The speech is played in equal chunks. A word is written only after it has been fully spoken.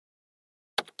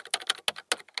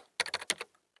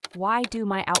Why do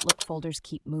my Outlook folders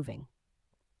keep moving?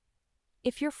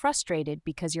 If you're frustrated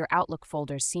because your Outlook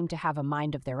folders seem to have a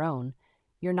mind of their own,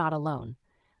 you're not alone.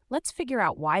 Let's figure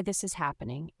out why this is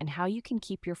happening and how you can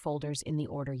keep your folders in the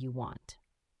order you want.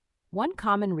 One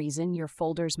common reason your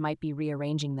folders might be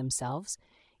rearranging themselves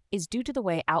is due to the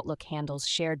way Outlook handles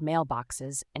shared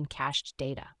mailboxes and cached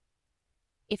data.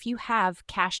 If you have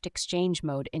cached exchange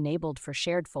mode enabled for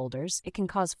shared folders, it can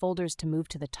cause folders to move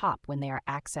to the top when they are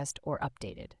accessed or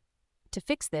updated. To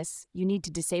fix this, you need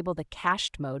to disable the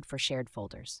cached mode for shared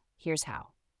folders. Here's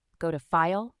how. Go to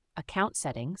File, Account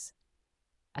Settings,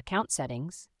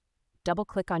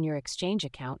 double-click on your Exchange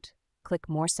account, click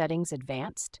More Settings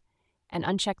Advanced, and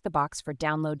uncheck the box for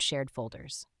Download Shared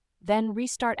Folders. Then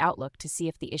restart Outlook to see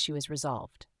if the issue is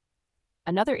resolved.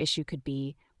 Another issue could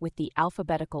be with the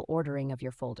alphabetical ordering of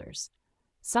your folders.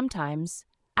 Sometimes,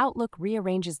 Outlook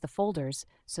rearranges the folders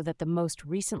so that the most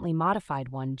recently modified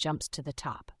one jumps to the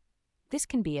top. This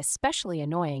can be especially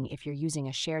annoying if you're using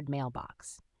a shared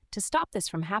mailbox. To stop this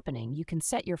from happening, you can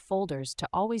set your folders to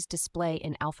always display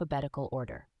in alphabetical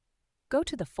order. Go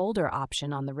to the Folder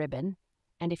option on the ribbon,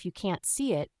 and if you can't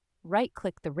see it,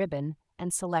 right-click the ribbon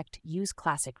and select Use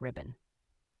Classic Ribbon.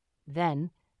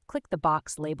 Then, click the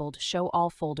box labeled Show All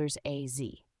Folders AZ.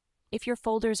 If your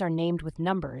folders are named with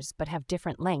numbers but have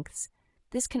different lengths,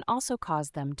 this can also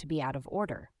cause them to be out of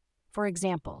order. For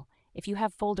example, if you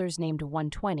have folders named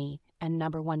 120 and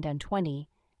number 120,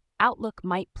 Outlook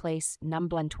might place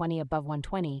number 120 above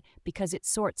 120 because it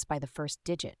sorts by the first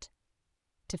digit.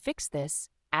 To fix this,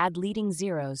 add leading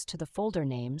zeros to the folder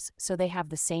names so they have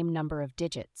the same number of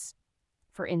digits.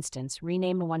 For instance,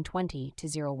 rename 120 to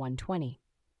 0120.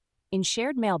 In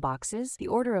shared mailboxes, the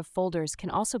order of folders can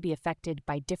also be affected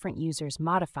by different users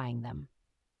modifying them.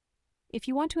 If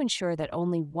you want to ensure that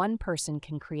only one person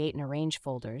can create and arrange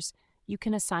folders, you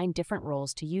can assign different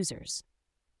roles to users.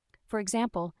 For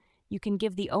example, you can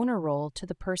give the owner role to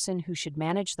the person who should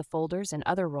manage the folders and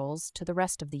other roles to the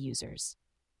rest of the users.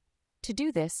 To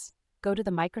do this, go to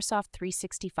the Microsoft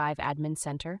 365 Admin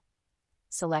Center,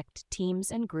 select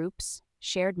Teams and Groups,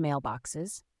 Shared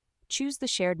Mailboxes, choose the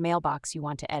shared mailbox you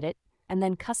want to edit, and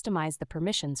then customize the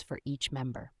permissions for each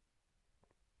member.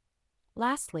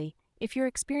 Lastly, if you're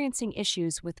experiencing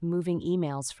issues with moving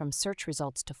emails from search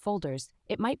results to folders,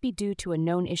 it might be due to a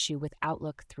known issue with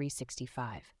Outlook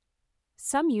 365.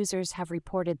 Some users have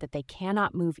reported that they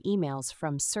cannot move emails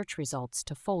from search results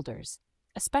to folders,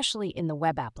 especially in the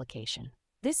web application.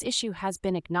 This issue has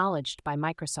been acknowledged by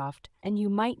Microsoft, and you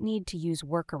might need to use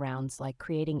workarounds like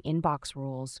creating inbox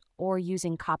rules or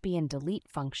using copy and delete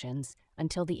functions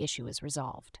until the issue is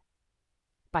resolved.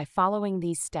 By following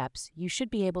these steps, you should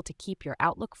be able to keep your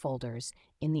Outlook folders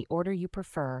in the order you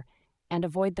prefer and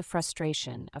avoid the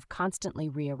frustration of constantly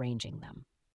rearranging them.